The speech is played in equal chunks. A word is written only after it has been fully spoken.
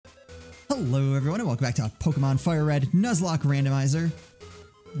Hello everyone and welcome back to Pokemon Fire Red Nuzlocke Randomizer,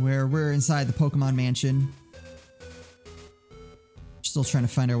 where we're inside the Pokemon Mansion. Still trying to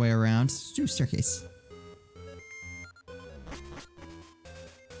find our way around. Ooh, staircase.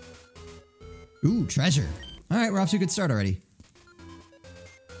 Ooh, treasure. Alright, we're off to a good start already.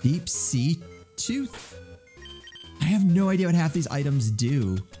 Deep Sea Tooth. I have no idea what half these items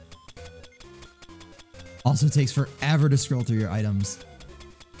do. Also takes forever to scroll through your items.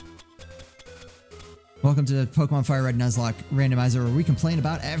 Welcome to Pokemon Fire Red Nuzlocke Randomizer, where we complain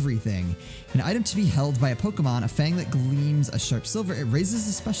about everything. An item to be held by a Pokemon, a fang that gleams a sharp silver. It raises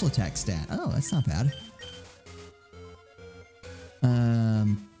the special attack stat. Oh, that's not bad.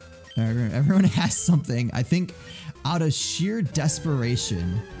 Everyone has something. I think out of sheer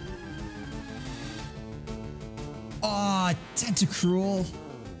desperation. Oh, Tentacruel.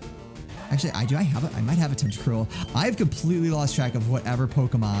 Actually, I might have a Tentacruel. I've completely lost track of whatever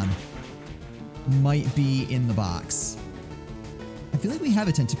Pokemon might be in the box. I feel like we have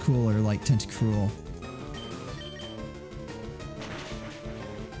a Tentacool or like Tentacruel.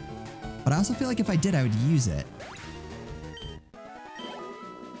 But I also feel like if I did, I would use it.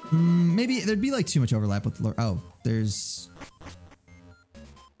 Maybe there'd be like too much overlap with oh, there's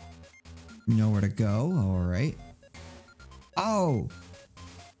nowhere to go. All right. Oh.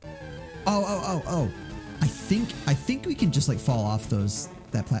 I think we can just like fall off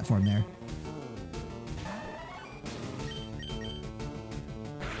that platform there.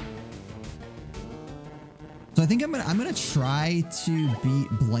 So I think I'm gonna try to beat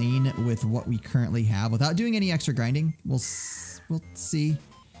Blaine with what we currently have without doing any extra grinding. We'll see.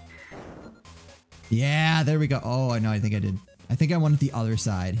 Yeah, there we go. Oh, no, I think I did. I think I wanted the other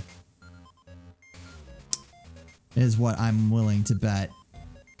side. Is what I'm willing to bet.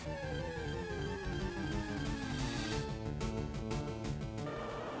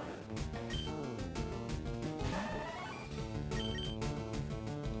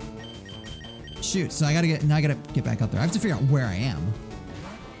 Shoot, so I gotta get back up there. I have to figure out where I am.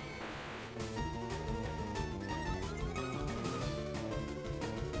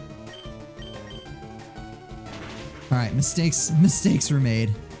 All right, mistakes were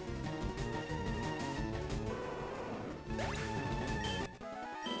made.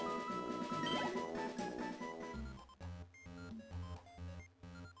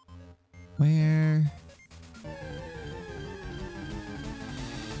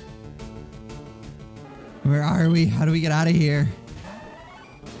 Where are we? How do we get out of here?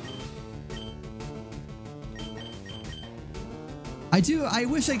 I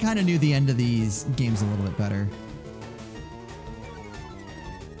wish I kind of knew the end of these games a little bit better.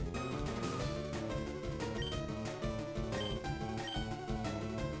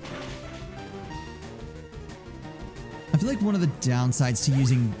 I feel like one of the downsides to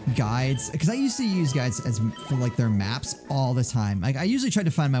using guides, because I used to use guides for like their maps all the time. Like I usually tried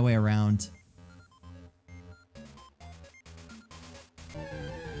to find my way around.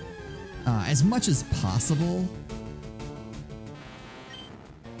 As much as possible,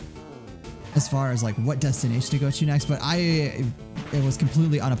 as far as like what destination to go to next, but it was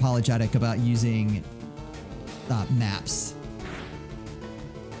completely unapologetic about using maps.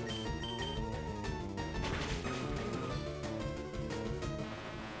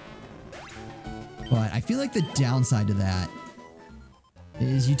 But I feel like the downside to that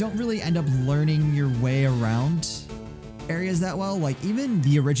is you don't really end up learning your way around areas that well. Like even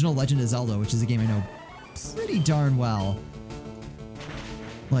the original Legend of Zelda, which is a game I know pretty darn well.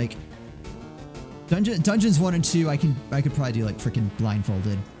 Like dungeons 1 and 2, I could probably do like freaking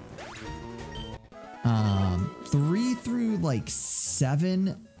blindfolded. 3 through like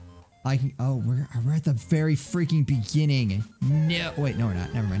 7, I can. Oh, we're at the very freaking beginning. No, wait, no, we're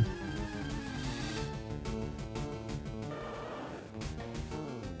not. Never mind.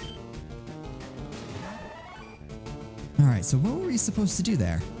 Alright, so what were we supposed to do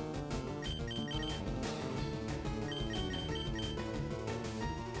there?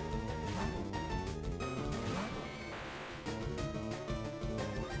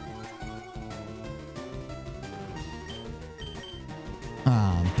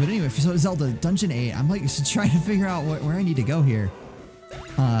 But anyway, so Zelda, Dungeon 8, I'm like trying to figure out where I need to go here.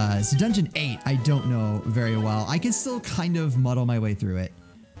 So Dungeon 8, I don't know very well. I can still kind of muddle my way through it.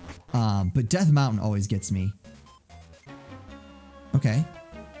 But Death Mountain always gets me. Okay.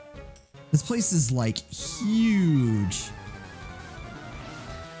 This place is like huge.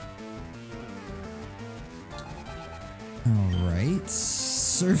 All right.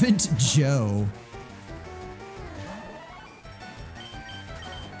 Servant Joe.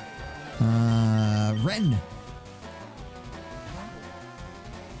 Ren.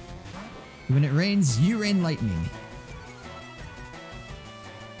 When it rains, you rain lightning.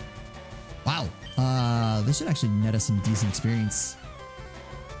 Wow. This should actually net us some decent experience.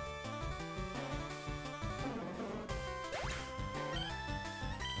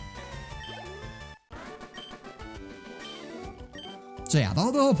 So yeah, the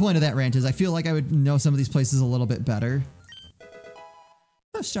whole point of that rant is I feel like I would know some of these places a little bit better.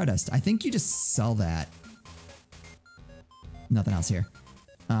 Oh, Stardust. I think you just sell that. Nothing else here.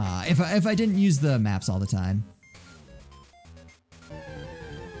 If I didn't use the maps all the time.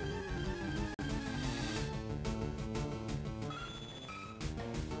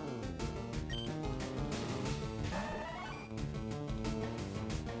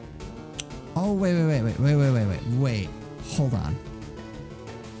 Oh, wait. Hold on.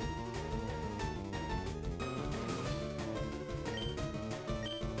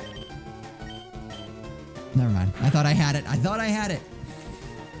 Never mind. I thought I had it.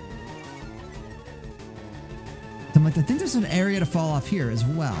 I'm like, I think there's an area to fall off here as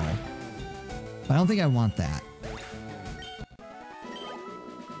well. But I don't think I want that.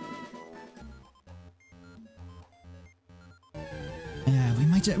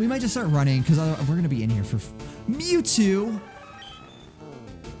 Yeah, we might just start running because we're gonna be in here for Mewtwo.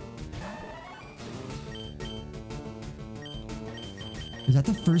 Is that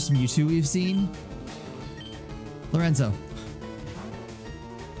the first Mewtwo we've seen? Lorenzo.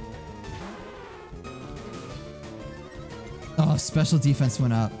 Oh, special defense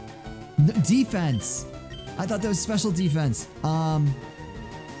went up. Defense! I thought that was special defense.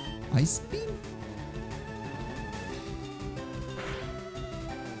 Ice beam?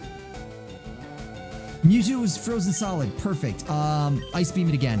 Mewtwo was frozen solid. Perfect. Ice beam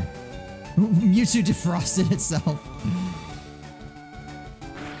it again. Mewtwo defrosted itself.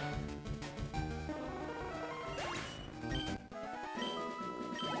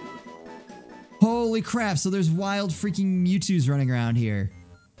 Holy crap, so there's wild freaking Mewtwo's running around here.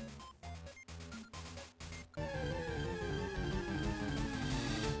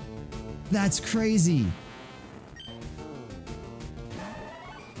 That's crazy.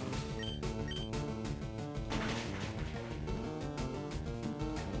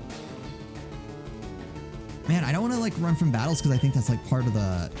 Man, I don't want to like run from battles because I think that's like part of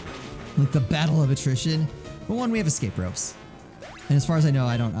the battle of attrition. But one, we have escape ropes. And as far as I know,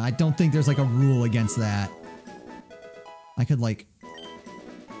 I don't think there's like a rule against that. I could like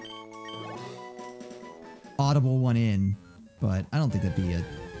audible one in, but I don't think that'd be I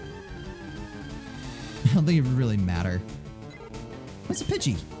don't think it would really matter. What's a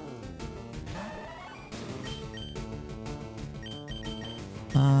Pidgey?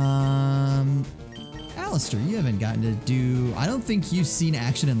 Alistair, you haven't gotten to do... I don't think you've seen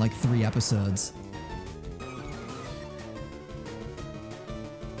action in like 3 episodes.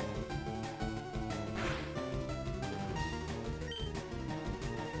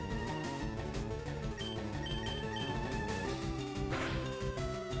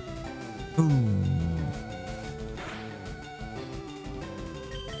 Ooh.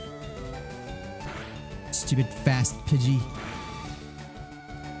 Stupid fast Pidgey.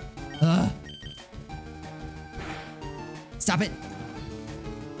 Ugh. Stop it!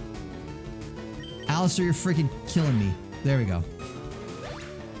 Alistair, you're freaking killing me. There we go.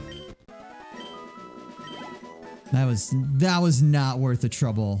 That was not worth the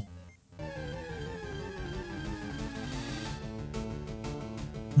trouble.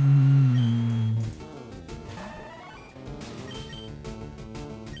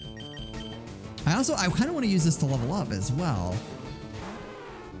 I kind of want to use this to level up as well.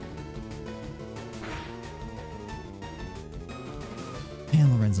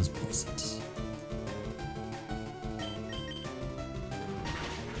 And Lorenzo's poisoned.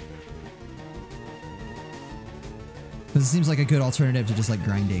 Because it seems like a good alternative to just like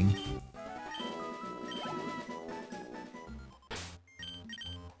grinding.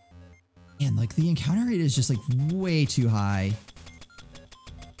 And like the encounter rate is just like way too high.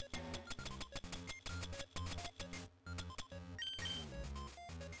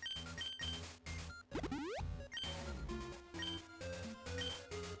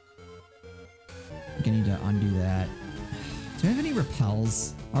 I need to undo that. Do I have any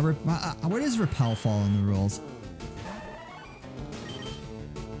repels? Where does repel fall in the rules?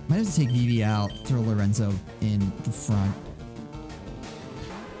 Might have to take Vivi out, throw Lorenzo in the front.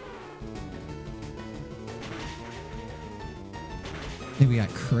 Maybe we got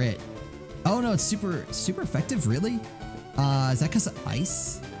crit. Oh no, it's super effective, really? Is that because of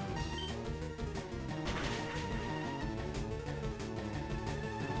ice?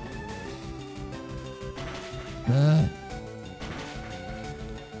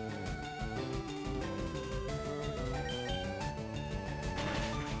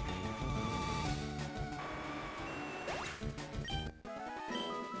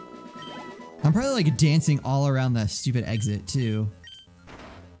 I'm probably like dancing all around the stupid exit too.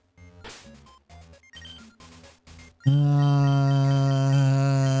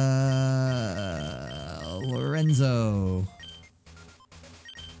 Lorenzo.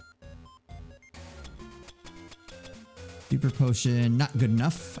 Super potion, not good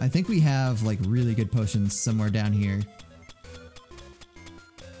enough. I think we have like really good potions somewhere down here.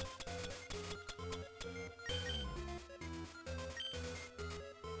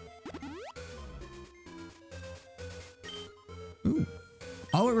 Ooh.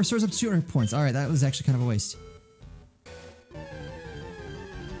 Oh, it restores up to 200 points. All right, that was actually kind of a waste.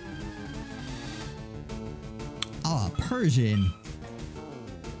 Ah, Persian.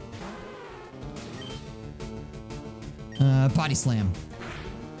 Body slam.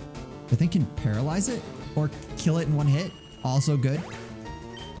 I think can paralyze it or kill it in one hit. Also good.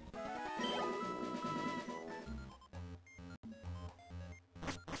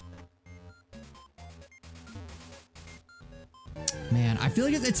 Man, I feel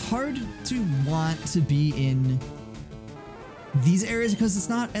like it's hard to want to be in these areas because it's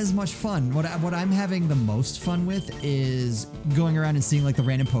not as much fun. What I'm having the most fun with is going around and seeing like the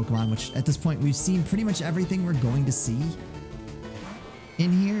random Pokemon, which at this point we've seen pretty much everything we're going to see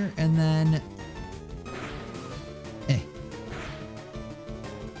in here, and then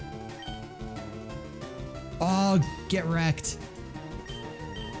oh, get wrecked.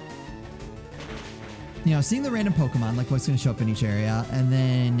 You know, seeing the random Pokemon, like what's going to show up in each area, and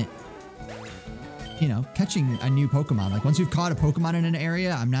then, you know, catching a new Pokemon. Like once we've caught a Pokemon in an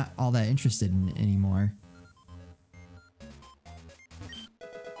area, I'm not all that interested in anymore.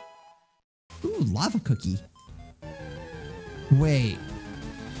 Ooh, lava cookie. Wait.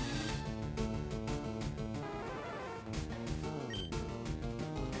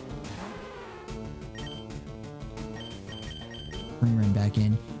 Bring Ren back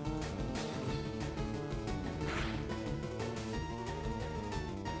in.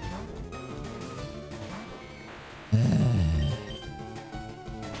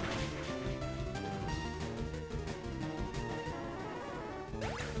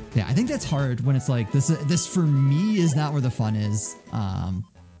 Yeah, I think that's hard when it's like this for me is not where the fun is. Gonna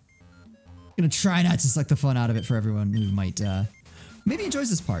try not to suck the fun out of it for everyone who might maybe enjoys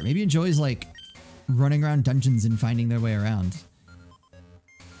this part. Maybe enjoys like running around dungeons and finding their way around.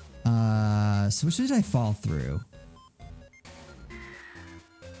 So which did I fall through?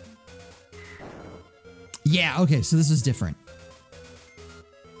 Yeah, okay, so this was different.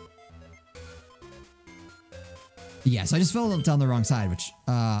 Yeah, so I just fell down the wrong side, which,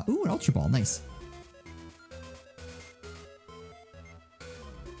 ooh, an Ultra Ball, nice.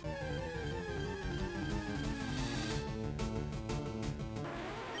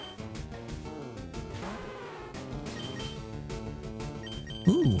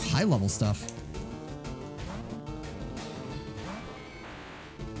 Ooh, high level stuff.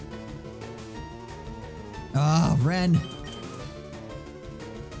 Ah, Ren.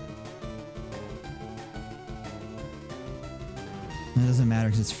 It doesn't matter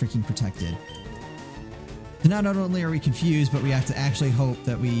because it's freaking protected. So now not only are we confused, but we have to actually hope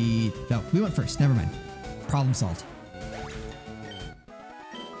that we... No, we went first. Never mind. Problem solved.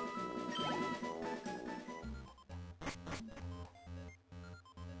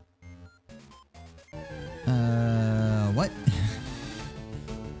 What?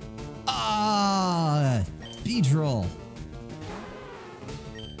 Ah, Beedrill.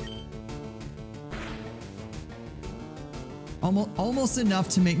 Almost enough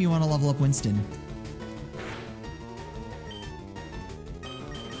to make me want to level up Winston.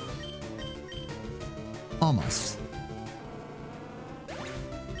 Almost.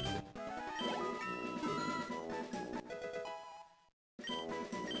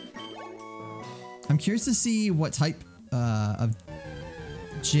 I'm curious to see what type of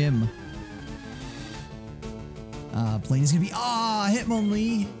gym Blaine is gonna be. Ah,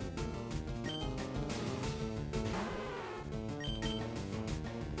 Hitmonlee.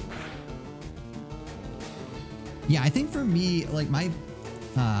 Yeah, I think for me, like my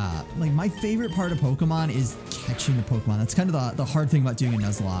favorite part of Pokemon is catching the Pokemon. That's kind of the hard thing about doing a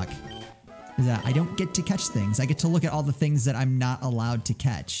Nuzlocke, is that I don't get to catch things. I get to look at all the things that I'm not allowed to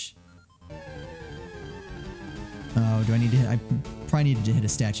catch. Oh, do I need to hit? I probably needed to hit a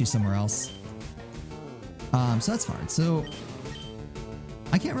statue somewhere else. So that's hard. So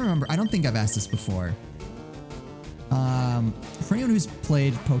I can't remember. I don't think I've asked this before. For anyone who's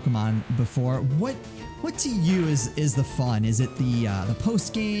played Pokemon before, what to you is the fun? Is it the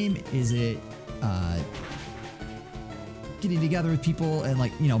post game? Is it getting together with people and,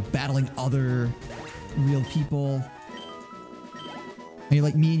 like, you know, battling other real people? Are you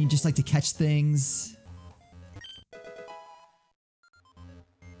like me and you just like to catch things?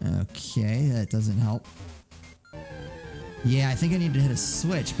 Okay, that doesn't help. Yeah, I think I need to hit a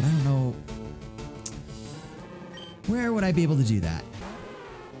switch, but I don't know. Where would I be able to do that?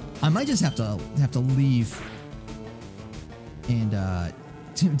 I might just have to leave and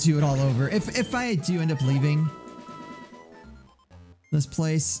do it all over. If I do end up leaving this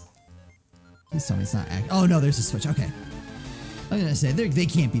place, please tell me it's not oh no, there's a switch. Okay, I'm gonna say they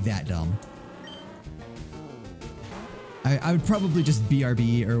can't be that dumb. I would probably just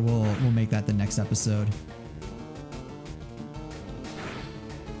BRB, or we'll make that the next episode.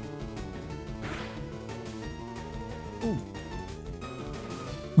 Ooh.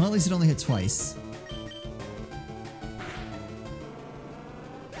 Well, at least it only hit twice.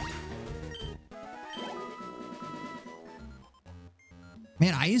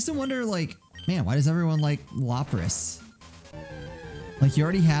 Man, I used to wonder, like, man, why does everyone like Lapras? Like, you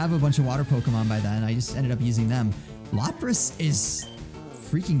already have a bunch of water Pokemon by then. I just ended up using them. Lapras is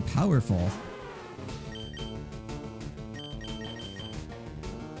freaking powerful.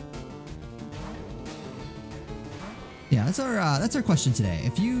 Yeah, that's our question today.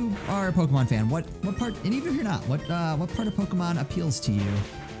 If you are a Pokemon fan, what part, and even if you're not, what part of Pokemon appeals to you?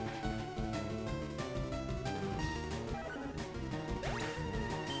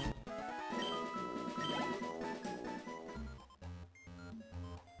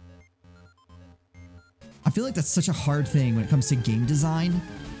 I feel like that's such a hard thing when it comes to game design,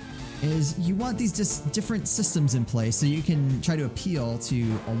 is you want these just different systems in place so you can try to appeal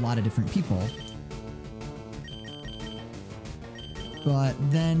to a lot of different people. But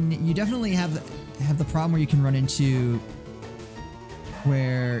then you definitely have the problem where you can run into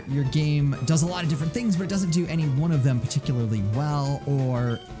where your game does a lot of different things, but it doesn't do any one of them particularly well,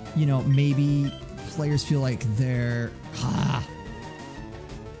 or, you know, maybe players feel like they're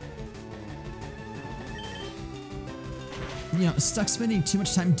you know, stuck spending too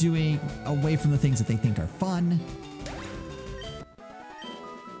much time doing away from the things that they think are fun.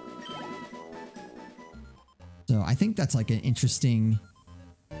 So I think that's like an interesting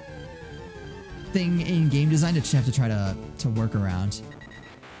thing in game design that you have to try to work around.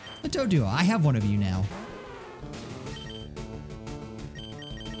 But Doduo, I have one of you now.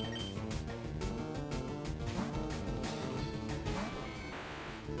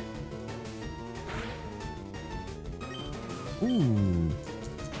 Ooh.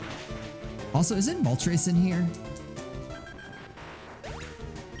 Also, isn't Moltres in here?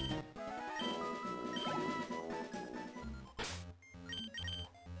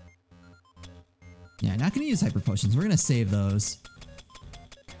 Yeah, not gonna use Hyper Potions. We're gonna save those.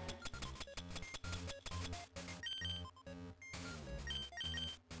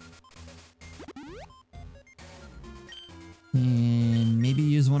 And maybe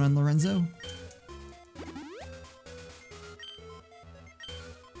use one on Lorenzo.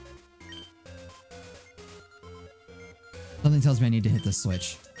 Something tells me I need to hit this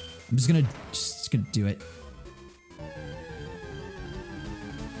switch. I'm just gonna do it.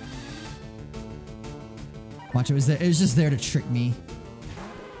 Watch, it was just there to trick me.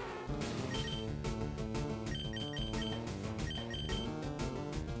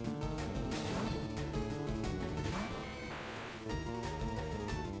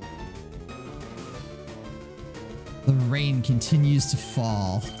 The rain continues to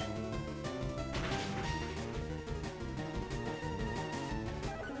fall.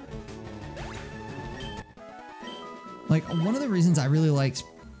 Like, one of the reasons I really liked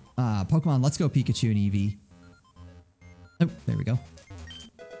Pokemon Let's Go Pikachu and Eevee. Oh, there we go.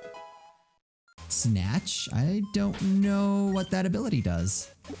 Snatch? I don't know what that ability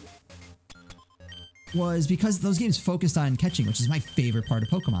does. Was because those games focused on catching, which is my favorite part of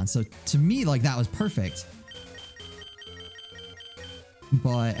Pokemon. So to me, like, that was perfect.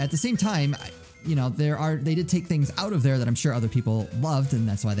 But at the same time, you know, they did take things out of there that I'm sure other people loved, and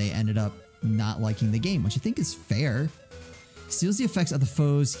that's why they ended up not liking the game, which I think is fair. Steals the effects of the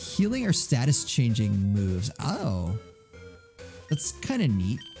foe's healing or status changing moves. Oh. That's kind of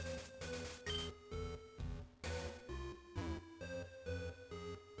neat.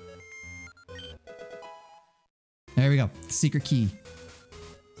 There we go. Secret key.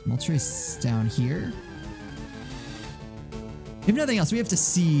 Moltres down here. If nothing else, we have to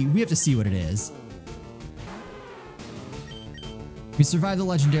see what it is. We survived the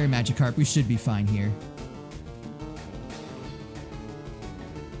legendary Magikarp. We should be fine here.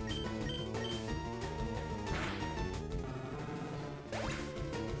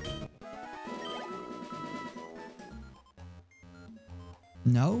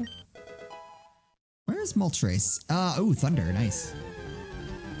 No? Where is Moltres? Oh, Thunder. Nice.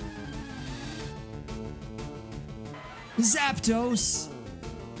 Zapdos!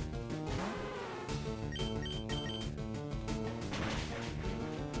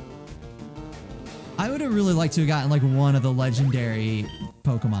 I would have really liked to have gotten like one of the legendary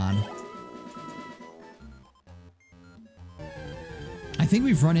Pokemon. I think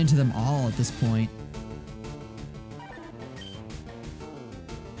we've run into them all at this point.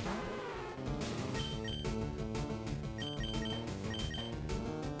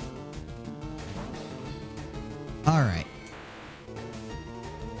 All right.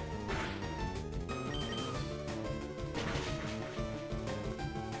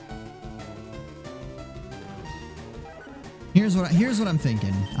 Here's what I'm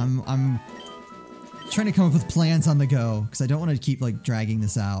thinking. I'm trying to come up with plans on the go because I don't want to keep like dragging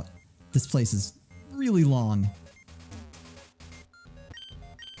this out. This place is really long.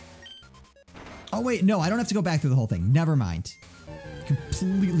 Oh wait, no, I don't have to go back through the whole thing. Never mind.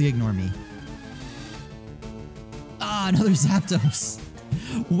 Completely ignore me. Ah, another Zapdos.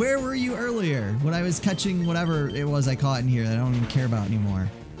 Where were you earlier when I was catching whatever it was I caught in here that I don't even care about anymore?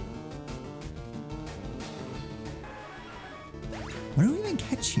 What do we even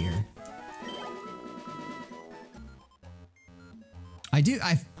catch here? I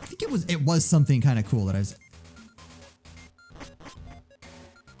think it was something kind of cool that I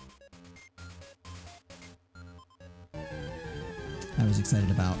was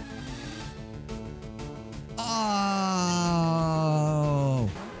excited about. Oh!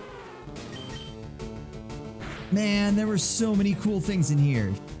 Man, there were so many cool things in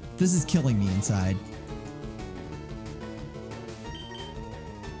here. This is killing me inside.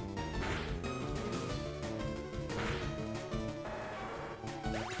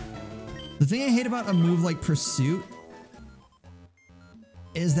 The thing I hate about a move like Pursuit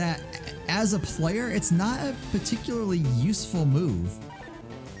is that as a player, it's not a particularly useful move.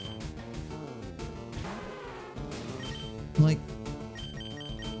 Like,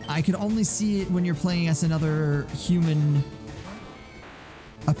 I could only see it when you're playing as another human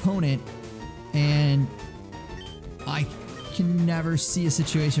opponent, and I can never see a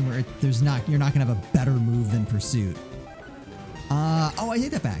situation where you're not gonna have a better move than Pursuit. Oh, I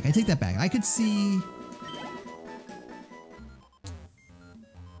take that back. I take that back. I could see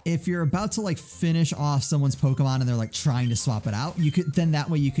if you're about to like finish off someone's Pokemon and they're like trying to swap it out, that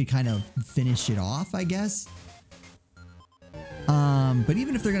way you could kind of finish it off, I guess. But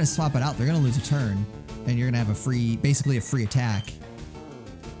even if they're gonna swap it out, they're gonna lose a turn, and you're gonna have basically a free attack.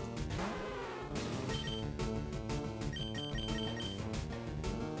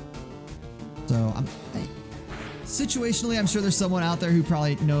 So situationally, I'm sure there's someone out there who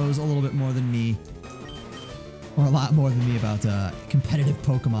probably knows a little bit more than me, or a lot more than me about competitive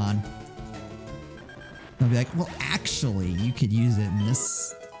Pokemon. They'll be like, well, actually, you could use it in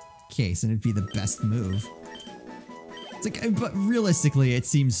this case, and it'd be the best move. It's like, but realistically, it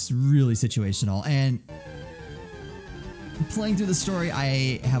seems really situational, and playing through the story,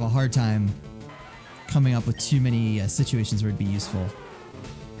 I have a hard time coming up with too many situations where it'd be useful.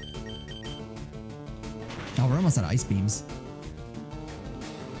 Oh, we're almost out of Ice Beams.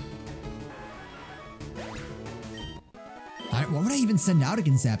 What would I even send out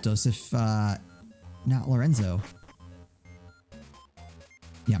against Zapdos if not Lorenzo?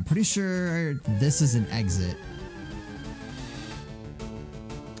 Yeah, I'm pretty sure this is an exit.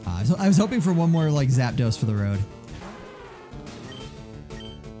 I was hoping for one more like Zapdos for the road.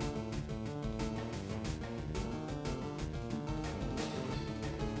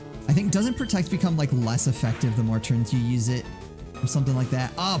 I think doesn't Protect become like less effective the more turns you use it or something like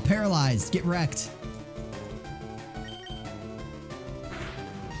that? Oh, Paralyzed! Get wrecked!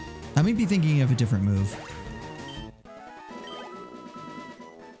 I might be thinking of a different move.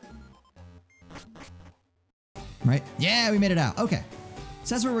 Right? Yeah, we made it out. Okay.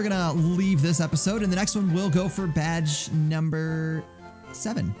 So that's where we're gonna leave this episode, and the next one will go for badge number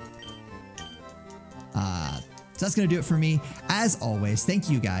 7. So that's gonna do it for me. As always, thank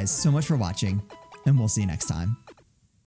you guys so much for watching, and we'll see you next time.